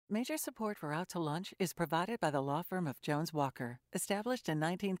Major support for Out to Lunch is provided by the law firm of Jones Walker, established in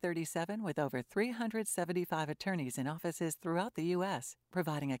 1937 with over 375 attorneys in offices throughout the U.S.,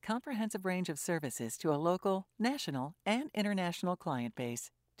 providing a comprehensive range of services to a local, national, and international client base.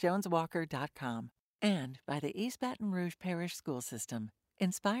 JonesWalker.com. And by the East Baton Rouge Parish School System,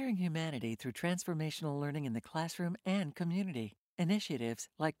 inspiring humanity through transformational learning in the classroom and community. Initiatives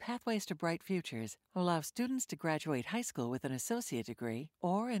like Pathways to Bright Futures allow students to graduate high school with an associate degree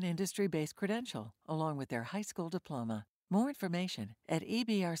or an industry-based credential, along with their high school diploma. More information at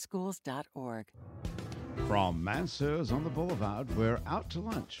ebrschools.org. From Mansur's on the Boulevard, we're out to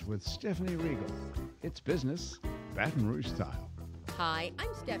lunch with Stephanie Regal. It's business, Baton Rouge style. Hi,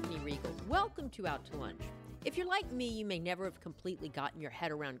 I'm Stephanie Regal. Welcome to Out to Lunch. If you're like me, you may never have completely gotten your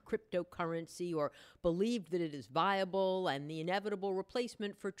head around cryptocurrency or believed that it is viable and the inevitable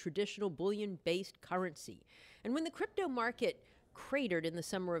replacement for traditional bullion-based currency. And when the crypto market cratered in the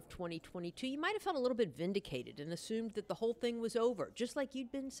summer of 2022, you might have felt a little bit vindicated and assumed that the whole thing was over, just like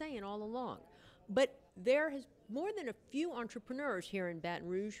you'd been saying all along. But there has more than a few entrepreneurs here in Baton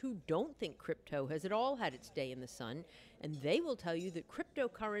Rouge who don't think crypto has at all had its day in the sun, and they will tell you that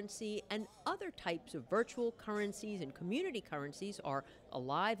cryptocurrency and other types of virtual currencies and community currencies are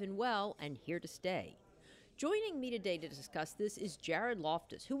alive and well and here to stay. Joining me today to discuss this is Jared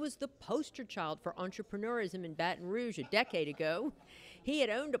Loftus, who was the poster child for entrepreneurism in Baton Rouge a decade ago. He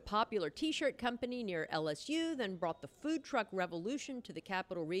had owned a popular t-shirt company near LSU, then brought the food truck revolution to the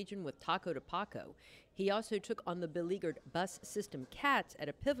capital region with Taco de Paco. He also took on the beleaguered bus system Cats at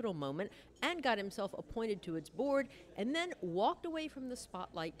a pivotal moment and got himself appointed to its board, and then walked away from the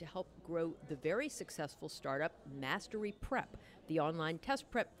spotlight to help grow the very successful startup Mastery Prep, the online test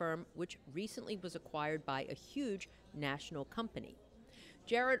prep firm which recently was acquired by a huge national company.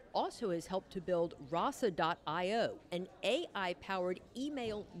 Jared also has helped to build Rasa.io, an AI-powered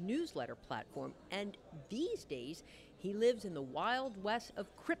email newsletter platform, and these days he lives in the wild west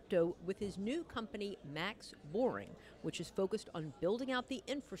of crypto with his new company, Max Boring, which is focused on building out the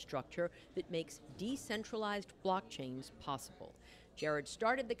infrastructure that makes decentralized blockchains possible. Jared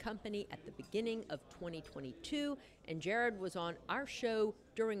started the company at the beginning of 2022, and Jared was on our show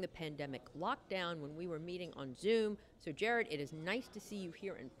during the pandemic lockdown when we were meeting on Zoom. So Jared, it is nice to see you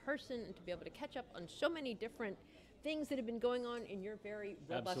here in person and to be able to catch up on so many different things that have been going on in your very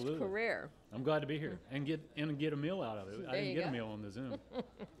robust career. I'm glad to be here and get a meal out of it. I didn't get a meal on the Zoom.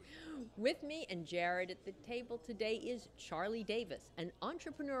 With me and Jared at the table today is Charlie Davis, an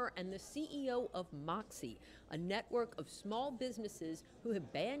entrepreneur and the CEO of Moxie, a network of small businesses who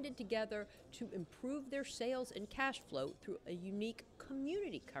have banded together to improve their sales and cash flow through a unique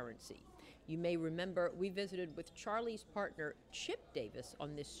community currency. You may remember we visited with Charlie's partner, Chip Davis,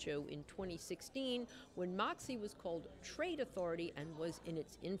 on this show in 2016 when Moxie was called Trade Authority and was in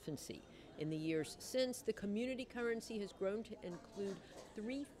its infancy. In the years since, the community currency has grown to include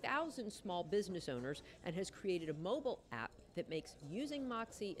 3,000 small business owners and has created a mobile app that makes using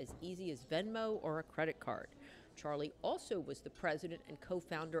Moxie as easy as Venmo or a credit card. Charlie also was the president and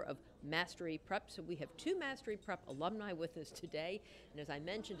co-founder of Mastery Prep, so we have two Mastery Prep alumni with us today. And as I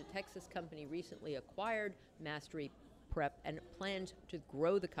mentioned, a Texas company recently acquired Mastery Prep and plans to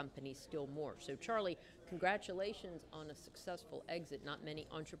grow the company still more. So Charlie, congratulations on a successful exit. Not many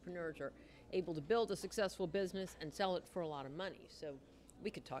entrepreneurs are able to build a successful business and sell it for a lot of money. So we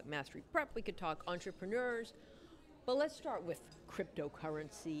could talk Mastery Prep, we could talk entrepreneurs, but let's start with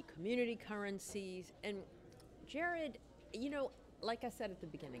cryptocurrency, community currencies. And Jared, you know, like I said at the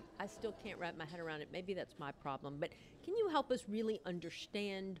beginning, I still can't wrap my head around it. Maybe that's my problem, but can you help us really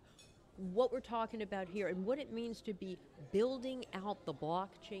understand what we're talking about here and what it means to be building out the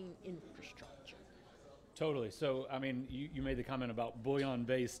blockchain infrastructure? Totally. So, I mean, you made the comment about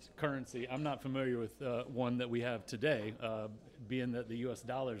bullion-based currency. I'm not familiar with one that we have today, being that the U.S.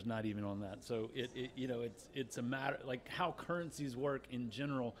 dollar is not even on that. So, it's a matter, like how currencies work in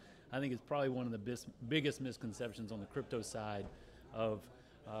general. I think it's probably one of the biggest misconceptions on the crypto side of,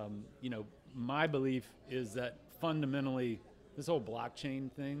 my belief is that fundamentally this whole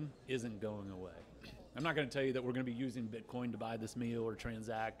blockchain thing isn't going away. I'm not going to tell you that we're going to be using Bitcoin to buy this meal or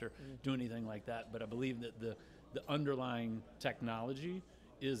transact or do anything like that, but I believe that the underlying technology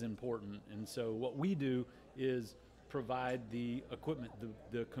is important. And so what we do is provide the equipment,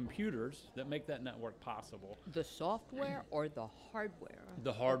 the computers that make that network possible. The software or the hardware?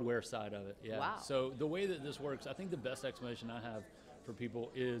 The hardware side of it, yeah. Wow. So the way that this works, I think the best explanation I have for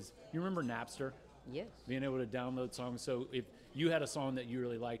people is, you remember Napster? Yes. Being able to download songs. So if you had a song that you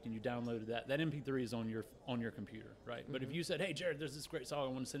really liked and you downloaded that MP3 is on your computer, right? Mm-hmm. But if you said, hey, Jared, there's this great song,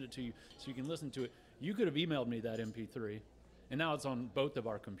 I want to send it to you so you can listen to it, you could have emailed me that MP3 and now it's on both of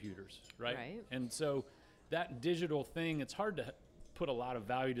our computers, right? Right. And so that digital thing, it's hard to put a lot of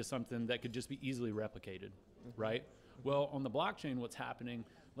value to something that could just be easily replicated, right? Well, on the blockchain, what's happening,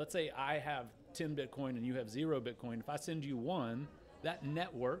 let's say I have 10 Bitcoin and you have 0 Bitcoin. If I send you one, that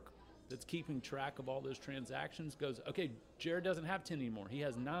network that's keeping track of all those transactions goes, okay, Jared doesn't have 10 anymore. He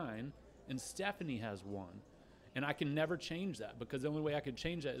has 9, and Stephanie has 1. And I can never change that, because the only way I could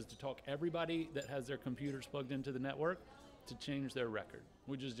change that is to talk everybody that has their computers plugged into the network to change their record,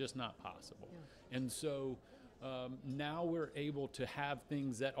 which is just not possible. Yeah. And so now we're able to have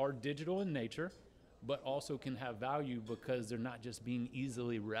things that are digital in nature, but also can have value because they're not just being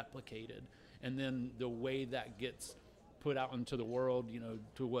easily replicated. And then the way that gets put out into the world, you know,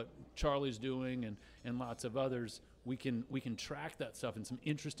 to what Charlie's doing and lots of others, we can track that stuff, and some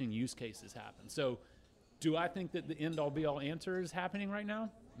interesting use cases happen. So do I think that the end-all be-all answer is happening right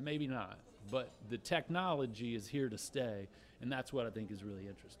now? Maybe not. But the technology is here to stay, and that's what I think is really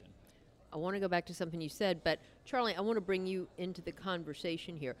interesting. I want to go back to something you said, but Charlie, I want to bring you into the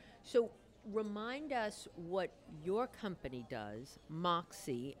conversation here. So remind us what your company does,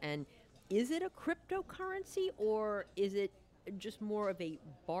 Moxie, and is it a cryptocurrency, or is it just more of a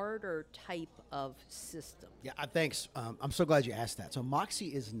barter type of system? Yeah, thanks. I'm so glad you asked that. So Moxie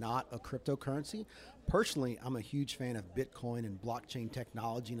is not a cryptocurrency. Personally, I'm a huge fan of Bitcoin and blockchain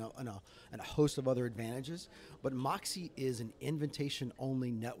technology, and a host of other advantages. But Moxie is an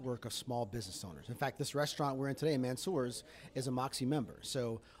invitation-only network of small business owners. In fact, this restaurant we're in today, Mansour's, is a Moxie member.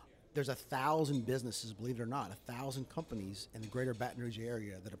 So there's 1,000 businesses, believe it or not, 1,000 companies in the greater Baton Rouge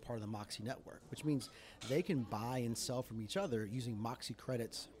area that are part of the Moxie network, which means they can buy and sell from each other using Moxie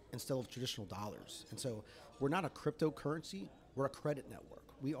credits instead of traditional dollars. And so we're not a cryptocurrency, we're a credit network.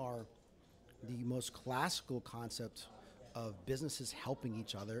 We are the most classical concept of businesses helping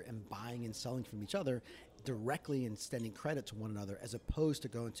each other and buying and selling from each other directly and extending credit to one another, as opposed to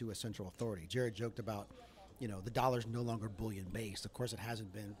going to a central authority. Jared joked about, you know, the dollar's no longer bullion based. Of course, it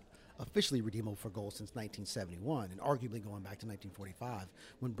hasn't been officially redeemable for gold since 1971, and arguably going back to 1945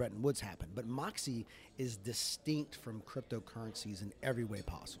 when Bretton Woods happened. But Moxie is distinct from cryptocurrencies in every way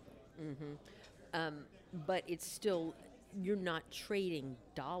possible. Mm-hmm. But it's still, you're not trading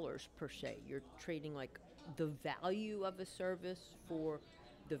dollars per se. You're trading like the value of a service for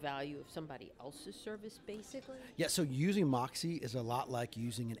the value of somebody else's service, basically? Yeah, so using Moxie is a lot like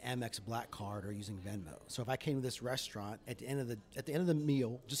using an Amex Black Card or using Venmo. So if I came to this restaurant, at the end of the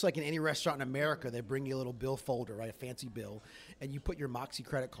meal, just like in any restaurant in America, they bring you a little bill folder, right, a fancy bill, and you put your Moxie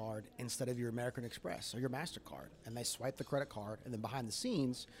credit card instead of your American Express or your MasterCard, and they swipe the credit card, and then behind the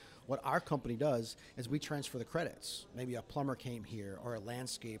scenes, what our company does is we transfer the credits. Maybe a plumber came here, or a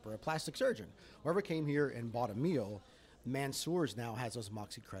landscaper, or a plastic surgeon. Whoever came here and bought a meal, Mansour's now has those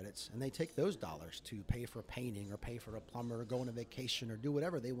Moxie credits, and they take those dollars to pay for painting or pay for a plumber or go on a vacation or do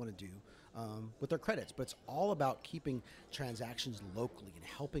whatever they want to do with their credits. But it's all about keeping transactions locally and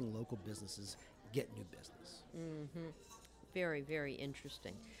helping local businesses get new business. Mm-hmm. Very, very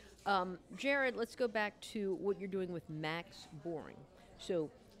interesting. Jared, let's go back to what you're doing with Max Boring.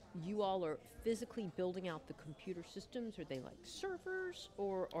 So you all are physically building out the computer systems? Are they like servers,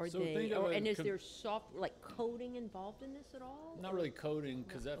 or are they? And is there like coding involved in this at all? Not really coding,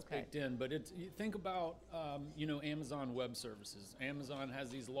 because that's baked in. But it's, you think about Amazon Web Services. Amazon has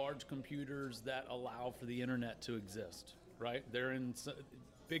these large computers that allow for the internet to exist, right? They're in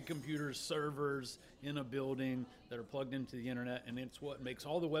big computers, servers in a building that are plugged into the internet, and it's what makes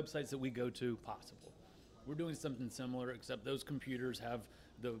all the websites that we go to possible. We're doing something similar, except those computers have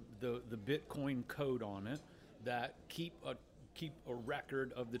the Bitcoin code on it that keep a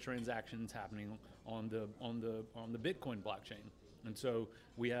record of the transactions happening on the Bitcoin blockchain. And so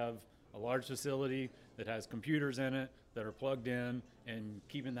we have a large facility that has computers in it that are plugged in and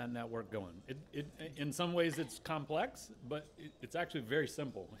keeping that network going. It in some ways it's complex, but it's actually very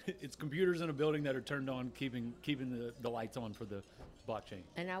simple. It's computers in a building that are turned on, keeping the lights on for the blockchain.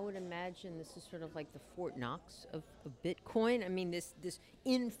 And I would imagine this is sort of like the Fort Knox of Bitcoin. I mean, this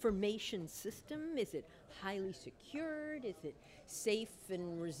information system, is it highly secured? Is it safe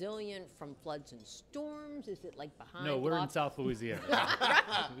and resilient from floods and storms? Is it like behind? No, we're in South Louisiana.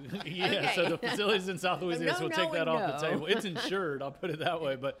 Yeah, okay. So the facility's in South Louisiana, so we'll take that off the table. It's insured, I'll put it that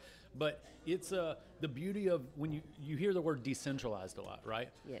way. But it's the beauty of when you hear the word decentralized a lot, right?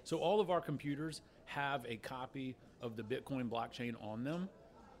 Yes. So all of our computers have a copy of the Bitcoin blockchain on them,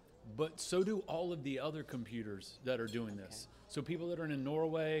 but so do all of the other computers that are doing this. So people that are in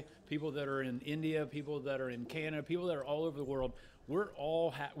Norway, people that are in India, people that are in Canada, people that are all over the world,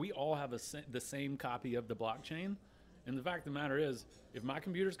 we all have the same copy of the blockchain. And the fact of the matter is, if my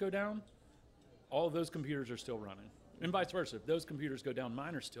computers go down, all of those computers are still running. And vice versa. If those computers go down,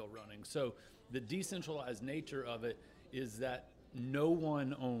 mine are still running. So the decentralized nature of it is that no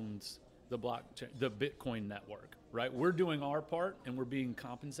one owns the blockchain, the Bitcoin network, right? We're doing our part and we're being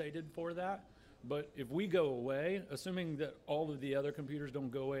compensated for that. But if we go away, assuming that all of the other computers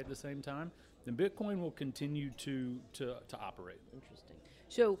don't go away at the same time, then Bitcoin will continue to operate. Interesting.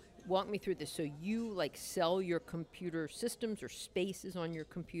 So walk me through this. So you like sell your computer systems or spaces on your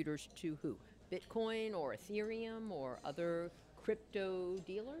computers to who? Bitcoin or Ethereum or other crypto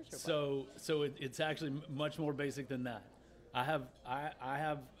dealers? Or It's actually much more basic than that. I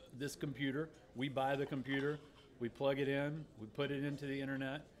have this computer. We buy the computer, we plug it in, we put it into the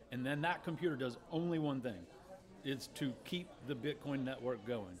internet, and then that computer does only one thing. It's to keep the Bitcoin network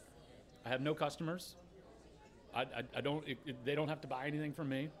going. I have no customers. They don't have to buy anything from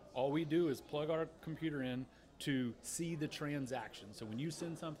me. All we do is plug our computer in to see the transaction. So when you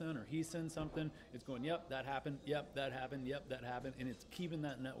send something or he sends something, it's going, yep, that happened, yep, that happened, yep, that happened, and it's keeping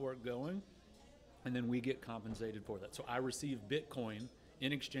that network going, and then we get compensated for that. So I receive Bitcoin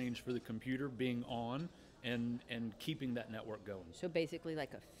in exchange for the computer being on and keeping that network going. So basically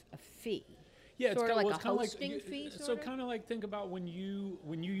like a fee. Yeah, sort of like a kinda hosting fee. So kind of like think about when you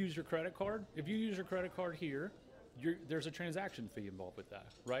use your credit card. If you use your credit card here, there's a transaction fee involved with that,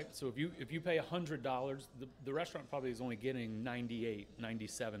 right? So if you pay $100, the restaurant probably is only getting $98,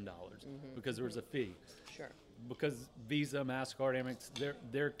 $97 because there was a fee. Sure. Because Visa, MasterCard, Amex,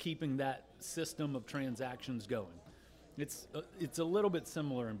 they're keeping that system of transactions going. It's a little bit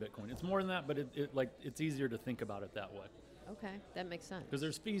similar in Bitcoin. It's more than that, but it's easier to think about it that way. Okay, that makes sense. Because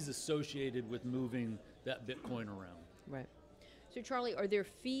there's fees associated with moving that Bitcoin around. Right. So Charlie, are there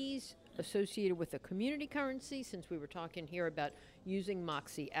fees associated with a community currency? Since we were talking here about using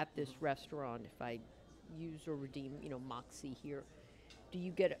Moxie at this restaurant, if I use or redeem, Moxie here, do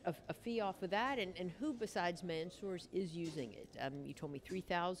you get a fee off of that? And who besides Mansour's is using it? You told me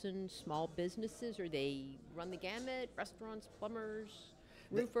 3,000 small businesses, or they run the gamut, restaurants, plumbers,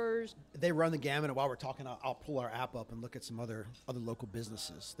 roofers? They run the gamut. And while we're talking, I'll pull our app up and look at some other local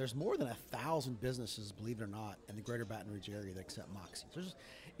businesses. There's more than 1,000 businesses, believe it or not, in the greater Baton Rouge area that accept Moxie. So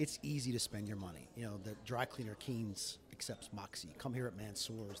it's easy to spend your money. The dry cleaner Keen's accepts Moxie. Come here at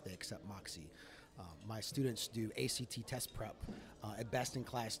Mansour's, they accept Moxie. My students do ACT test prep at Best in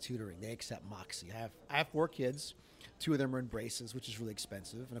Class Tutoring. They accept Moxie. I have 4 kids. 2 of them are in braces, which is really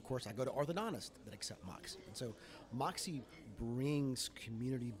expensive. And of course, I go to orthodontists that accept Moxie. And so Moxie brings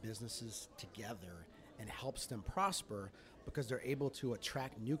community businesses together and helps them prosper because they're able to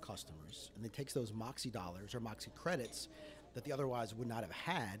attract new customers. And it takes those Moxie dollars or Moxie credits that they otherwise would not have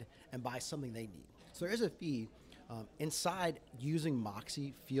had and buy something they need. So there is a fee. Inside, using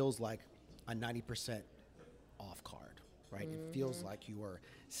Moxie feels like a 90% off card, right? Mm-hmm. It feels like you are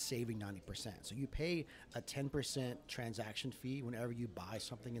saving 90%. So you pay a 10% transaction fee whenever you buy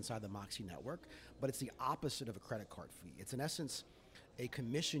something inside the Moxie network, but it's the opposite of a credit card fee. It's in essence a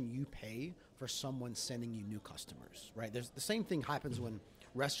commission you pay for someone sending you new customers, right? There's the same thing happens when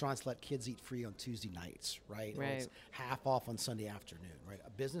restaurants let kids eat free on Tuesday nights, right? Or it's half off on Sunday afternoon, right?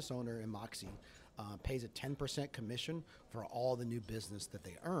 A business owner in Moxie pays a 10% commission for all the new business that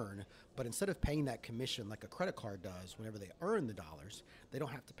they earn, but instead of paying that commission like a credit card does whenever they earn the dollars, they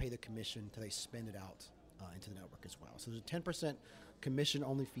don't have to pay the commission until they spend it out into the network as well. So there's a 10%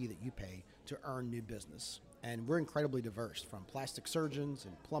 commission-only fee that you pay to earn new business. And we're incredibly diverse, from plastic surgeons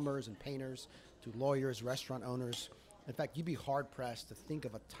and plumbers and painters to lawyers, restaurant owners. In fact, you'd be hard-pressed to think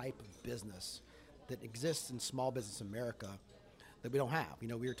of a type of business that exists in small business America that we don't have. We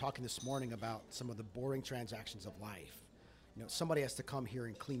were talking this morning about some of the boring transactions of life. Somebody has to come here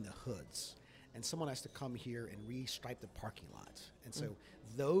and clean the hoods, and someone has to come here and restripe the parking lot. And so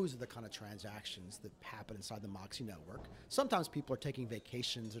those are the kind of transactions that happen inside the Moxie network. Sometimes people are taking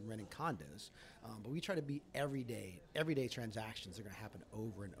vacations and renting condos, but we try to be everyday transactions that are going to happen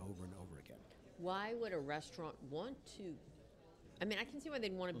over and over and over again. Why would a restaurant want to? I mean, I can see why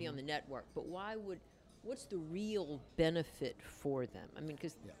they'd want to be on the network, but what's the real benefit for them? I mean,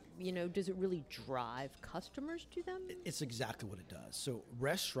 because, does it really drive customers to them? It's exactly what it does. So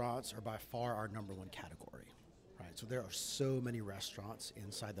restaurants are by far our number one category, right? So there are so many restaurants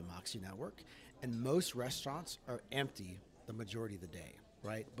inside the Moxie network, and most restaurants are empty the majority of the day,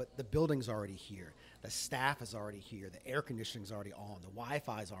 right? But the building's already here. The staff is already here. The air conditioning's already on. The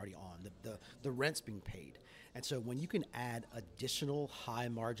Wi-Fi is already on. The rent's being paid. And so when you can add additional high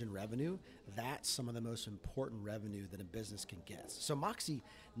margin revenue, that's some of the most important revenue that a business can get. So Moxie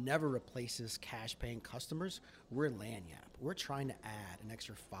never replaces cash paying customers. We're Lanyap. We're trying to add an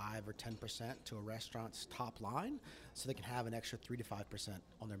extra 5 or 10% to a restaurant's top line so they can have an extra 3 to 5%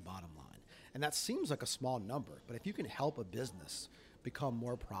 on their bottom line. And that seems like a small number, but if you can help a business become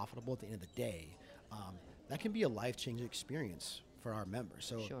more profitable at the end of the day, that can be a life-changing experience for our members.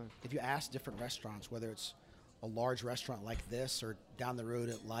 So Sure. if you ask different restaurants, whether it's a large restaurant like this or down the road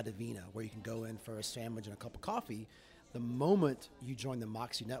at La Divina, where you can go in for a sandwich and a cup of coffee, the moment you join the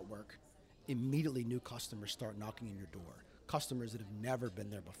Moxie network, immediately new customers start knocking on your door. Customers that have never been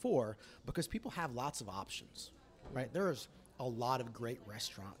there before, because people have lots of options, right? There's a lot of great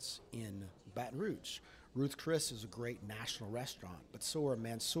restaurants in Baton Rouge. Ruth Chris is a great national restaurant, but so are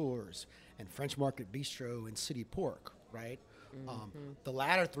Mansour's and French Market Bistro and City Pork, right? The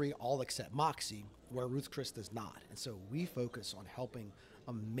latter three all accept Moxie, where Ruth Chris does not. And so we focus on helping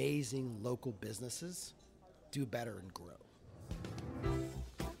amazing local businesses do better and grow.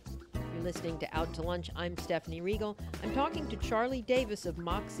 You're listening to Out to Lunch. I'm Stephanie Riegel. I'm talking to Charlie Davis of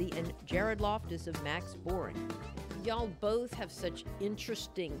Moxie and Jared Loftus of Max Boring. Y'all both have such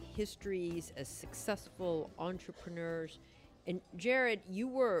interesting histories as successful entrepreneurs. And Jared,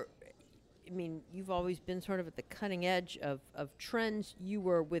 you've always been sort of at the cutting edge of trends. You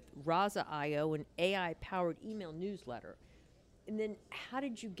were with Raza.io, an AI-powered email newsletter. And then how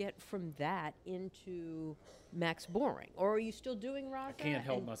did you get from that into Max Boring? Or are you still doing Raza? I can't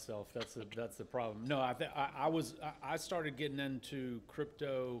help myself. That's the problem. No, I started getting into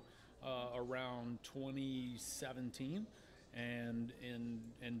crypto around 2017, and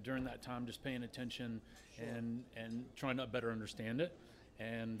during that time just paying attention and trying to better understand it.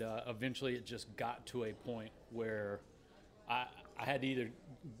 And eventually it just got to a point where I had to either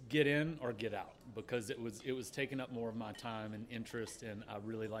get in or get out, because it was taking up more of my time and interest, and I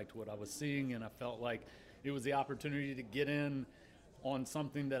really liked what I was seeing, and I felt like it was the opportunity to get in on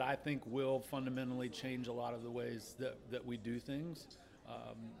something that I think will fundamentally change a lot of the ways that we do things.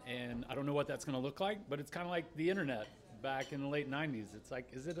 And I don't know what that's going to look like, but it's kind of like the internet back in the late 90s. It's like,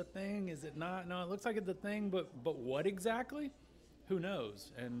 is it a thing? Is it not? No, it looks like it's a thing, but what exactly? Who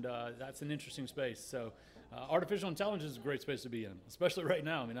knows? And that's an interesting space. So artificial intelligence is a great space to be in, especially right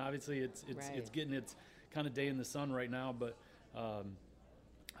now. I mean, obviously it's getting its kind of day in the sun right now, but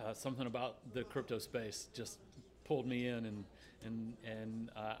something about the crypto space just pulled me in,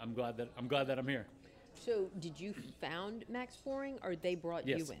 and I'm glad that I'm here. So did you found Max Boring, or they brought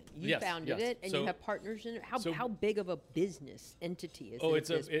Yes. you in? You Yes, founded yes. it, and So- you have partners in it? How big of a business entity is Oh, it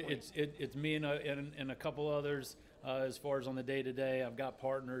at this point? it's me and a couple others as far as on the day to day. I've got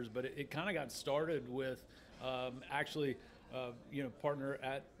partners, but it kind of got started with partner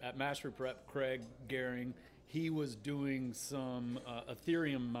at Mastery Prep, Craig Gehring. He was doing some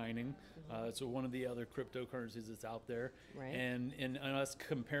Ethereum mining, so one of the other cryptocurrencies that's out there, Right. and us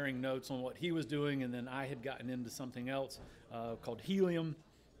comparing notes on what he was doing, and then I had gotten into something else called Helium.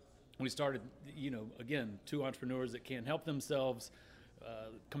 We started, again, two entrepreneurs that can't help themselves,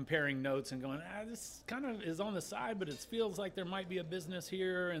 comparing notes and going, this kind of is on the side, but it feels like there might be a business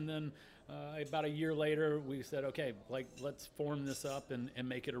here. And then about a year later, we said, okay, let's form this up and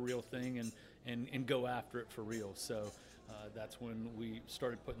make it a real thing and go after it for real. So that's when we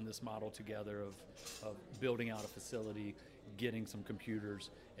started putting this model together of building out a facility, getting some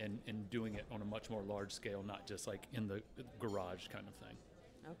computers, and doing it on a much more large scale, not just like in the garage kind of thing.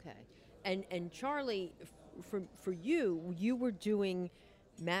 Okay. And Charlie, for you were doing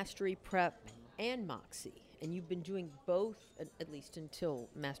Mastery Prep and Moxie, and you've been doing both at least until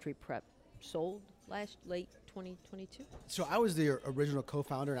Mastery Prep sold late 2022. So I was the original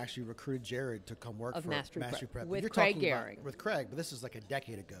co-founder and actually recruited Jared to come work Of for Mastery Prep. Prep, But with you're Craig talking about- Gehring. With Craig, but this is like a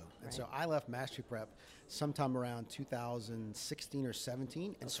decade ago. And so I left Mastery Prep sometime around 2016 or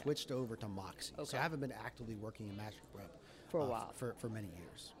 17 and switched over to Moxie. Okay. So I haven't been actively working in Mastery Prep For a while. For many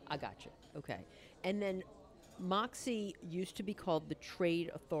years. I got you. Okay. And then Moxie used to be called the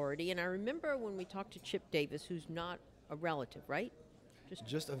Trade Authority, and I remember when we talked to Chip Davis, who's not a relative, right?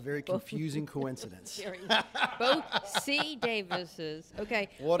 Just a very confusing coincidence. Both C. Davises. Okay.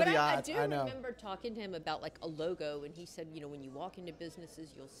 What are but the I odds? do I know. remember talking to him about like a logo, and he said, when you walk into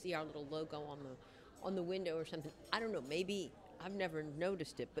businesses, you'll see our little logo on the window or something. I don't know. Maybe I've never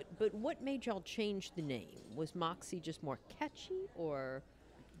noticed it, but what made y'all change the name? Was Moxie just more catchy, or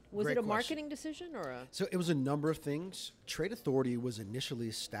was Great it a question. marketing decision, or a? So it was a number of things. Trade Authority was initially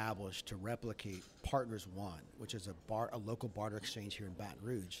established to replicate Partners One, which is a local barter exchange here in Baton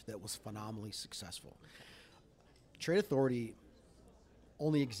Rouge that was phenomenally successful. Trade Authority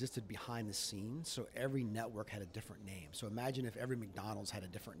only existed behind the scenes, so every network had a different name. So imagine if every McDonald's had a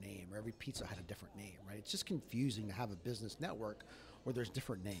different name, or every pizza had a different name, right? It's just confusing to have a business network where there's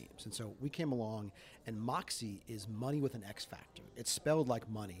different names. And so we came along, and Moxie is money with an X factor. It's spelled like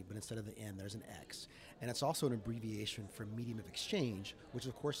money, but instead of the N, there's an X. And it's also an abbreviation for medium of exchange, which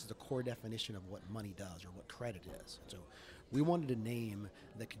of course is the core definition of what money does or what credit is. So we wanted a name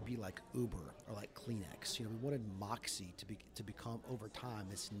that could be like Uber or like Kleenex. We wanted Moxie to become over time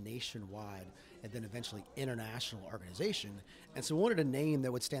this nationwide and then eventually international organization. And so we wanted a name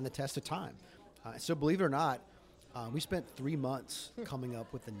that would stand the test of time. So believe it or not, we spent 3 months coming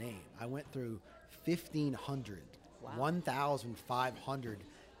up with the name. I went through 1,500, 1,500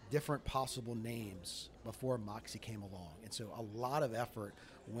 different possible names before Moxie came along. And so a lot of effort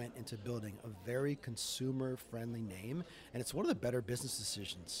went into building a very consumer-friendly name, and it's one of the better business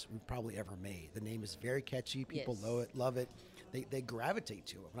decisions we've probably ever made. The name is very catchy. People love it. They gravitate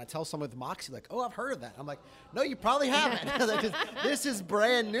to it. When I tell someone with Moxie, like, oh, I've heard of that, I'm like, no, you probably haven't. This is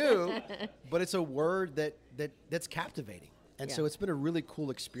brand new, but it's a word that's captivating. And so it's been a really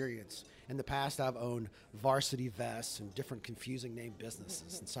cool experience. In the past, I've owned Varsity Vests and different confusing name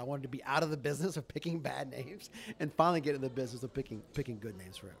businesses. And so I wanted to be out of the business of picking bad names and finally get in the business of picking good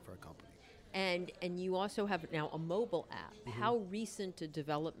names for a company. And you also have now a mobile app. How recent a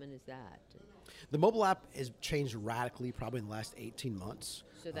development is that? The mobile app has changed radically probably in the last 18 months.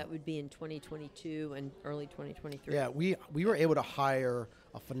 So that would be in 2022 and early 2023. Yeah, we were able to hire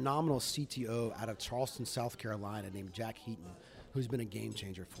a phenomenal CTO out of Charleston, South Carolina named Jack Heaton, who's been a game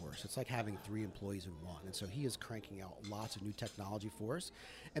changer for us. It's like having 3 employees in one. And so he is cranking out lots of new technology for us.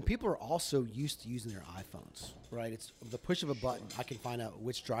 And people are also used to using their iPhones, right? It's the push of a button. I can find out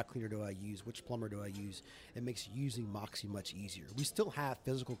which dry cleaner do I use, which plumber do I use. It makes using Moxie much easier. We still have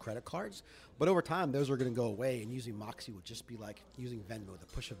physical credit cards, but over time, those are going to go away, and using Moxie would just be like using Venmo, the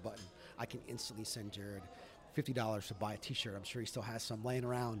push of a button. I can instantly send Jared $50 to buy a t-shirt. I'm sure he still has some laying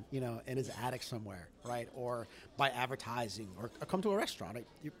around, in his attic somewhere, right? Or buy advertising or come to a restaurant.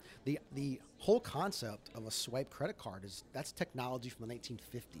 The whole concept of a swipe credit card that's technology from the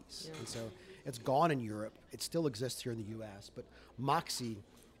 1950s. And so it's gone in Europe. It still exists here in the US, but Moxie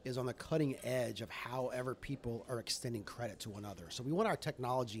is on the cutting edge of however people are extending credit to one another. So we want our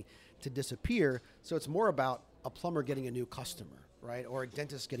technology to disappear. So it's more about a plumber getting a new customer, right? Or a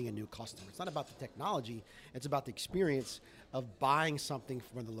dentist getting a new customer. It's not about the technology. It's about the experience of buying something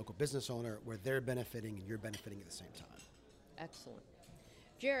from the local business owner where they're benefiting and you're benefiting at the same time. Excellent.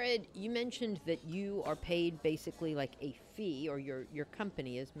 Jared, you mentioned that you are paid basically like a fee, or your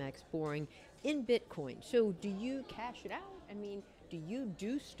company is Max Boring, in Bitcoin. So do you cash it out? I mean, do you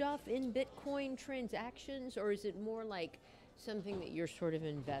do stuff in Bitcoin transactions, or is it more like something that you're sort of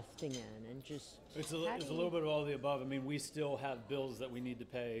investing in and just... It's a little bit of all of the above. I mean, we still have bills that we need to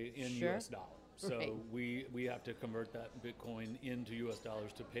pay in US dollars. So we have to convert that Bitcoin into US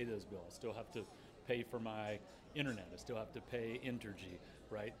dollars to pay those bills. Still have to pay for my internet. I still have to pay Intergy,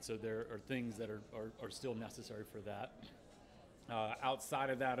 right? So there are things that are still necessary for that. Outside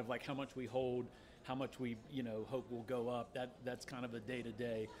of that, of like how much we hold, how much we hope will go up, that's kind of a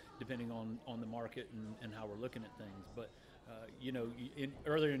day-to-day depending on the market and how we're looking at things. But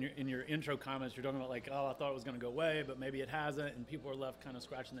earlier in your intro comments, you're talking about like, oh, I thought it was going to go away, but maybe it hasn't, and people are left kind of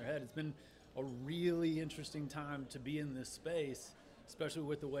scratching their head. It's been a really interesting time to be in this space, especially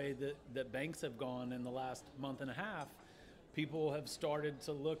with the way that banks have gone in the last month and a half. People have started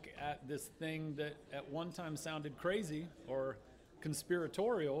to look at this thing that at one time sounded crazy or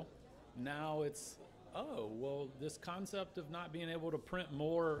conspiratorial. Now it's, this concept of not being able to print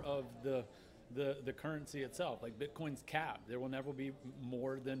more of the currency itself, like Bitcoin's capped. There will never be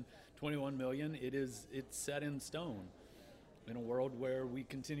more than 21 million. It's set in stone. In a world where we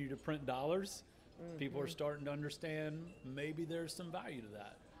continue to print dollars, people are starting to understand maybe there's some value to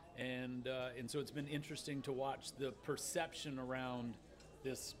that. And so it's been interesting to watch the perception around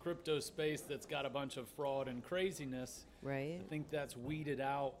this crypto space that's got a bunch of fraud and craziness. Right. I think that's weeded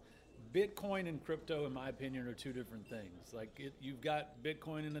out. Bitcoin and crypto, in my opinion, are 2 different things. Like you've got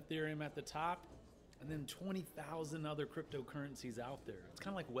Bitcoin and Ethereum at the top, and then 20,000 other cryptocurrencies out there. It's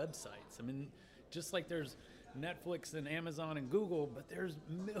kind of like websites. I mean, just like there's Netflix and Amazon and Google, but there's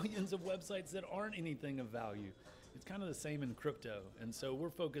millions of websites that aren't anything of value. It's kind of the same in crypto. And so we're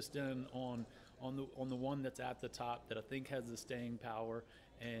focused in on the one that's at the top that I think has the staying power.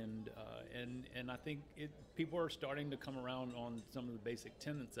 And I think people are starting to come around on some of the basic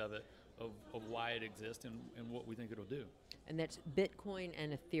tenets of it, of why it exists and what we think it'll do. And that's Bitcoin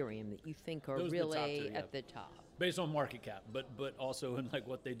and Ethereum that you think are Those really are the top 2, at the top. Based on market cap, but also in like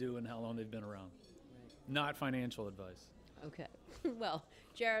what they do and how long they've been around. Not financial advice. Okay. Well,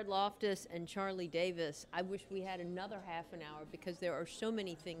 Jared Loftus and Charlie Davis, I wish we had another half an hour because there are so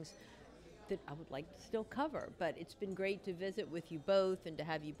many things that I would like to still cover. But it's been great to visit with you both and to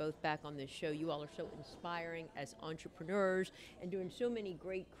have you both back on this show. You all are so inspiring as entrepreneurs and doing so many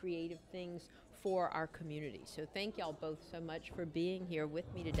great creative things for our community. So thank y'all both so much for being here with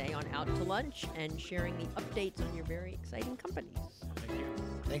me today on Out to Lunch and sharing the updates on your very exciting companies. Thank you.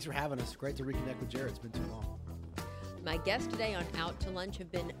 Thanks for having us. Great to reconnect with Jared. It's been too long. My guests today on Out to Lunch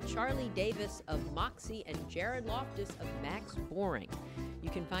have been Charlie Davis of Moxie and Jared Loftus of Max Boring.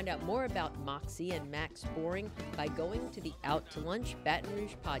 You can find out more about Moxie and Max Boring by going to the Out to Lunch Baton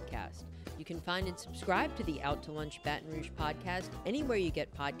Rouge podcast. You can find and subscribe to the Out to Lunch Baton Rouge podcast anywhere you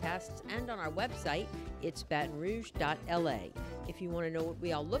get podcasts and on our website, it's batonrouge.la. If you want to know what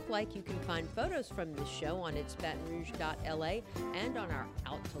we all look like, you can find photos from this show on it's batonrouge.la and on our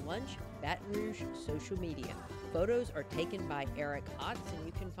Out to Lunch Baton Rouge social media. Photos are taken by Eric Otts, and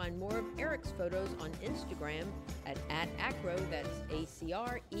you can find more of Eric's photos on Instagram at @acro, that's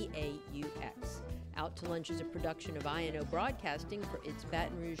ACREAUX. Out to Lunch is a production of INO Broadcasting for its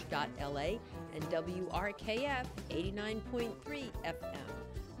batonrouge.la and WRKF 89.3 FM.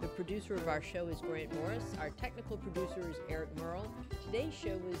 The producer of our show is Grant Morris. Our technical producer is Eric Merle. Today's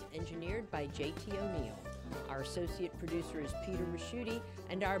show was engineered by J.T. O'Neill. Our associate producer is Peter Raschuti,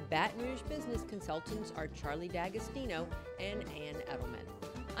 and our Baton Rouge business consultants are Charlie D'Agostino and Ann Edelman.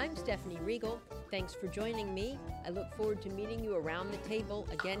 I'm Stephanie Riegel. Thanks for joining me. I look forward to meeting you around the table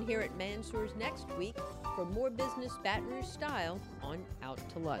again here at Mansour's next week for more business Baton Rouge style on Out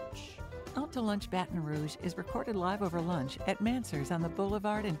to Lunch. Out to Lunch Baton Rouge is recorded live over lunch at Mansour's on the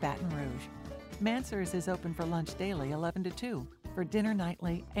Boulevard in Baton Rouge. Mansour's is open for lunch daily 11 to 2, for dinner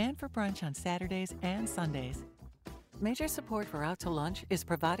nightly, and for brunch on Saturdays and Sundays. Major support for Out to Lunch is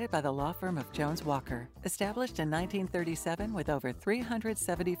provided by the law firm of Jones Walker, established in 1937 with over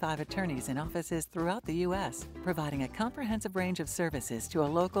 375 attorneys in offices throughout the U.S., providing a comprehensive range of services to a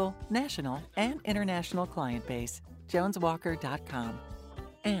local, national, and international client base. JonesWalker.com.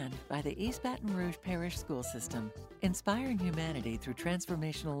 And by the East Baton Rouge Parish School System, inspiring humanity through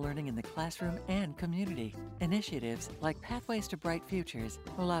transformational learning in the classroom and community. Initiatives like Pathways to Bright Futures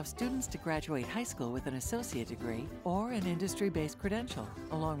allow students to graduate high school with an associate degree or an industry-based credential,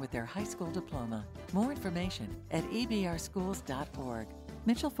 along with their high school diploma. More information at ebrschools.org.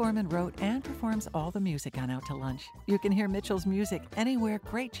 Mitchell Foreman wrote and performs all the music on Out to Lunch. You can hear Mitchell's music anywhere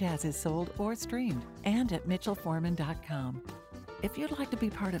great jazz is sold or streamed, and at mitchellforeman.com. If you'd like to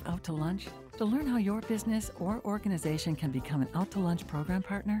be part of Out to Lunch, to learn how your business or organization can become an Out to Lunch program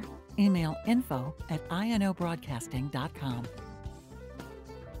partner, email info@inobroadcasting.com.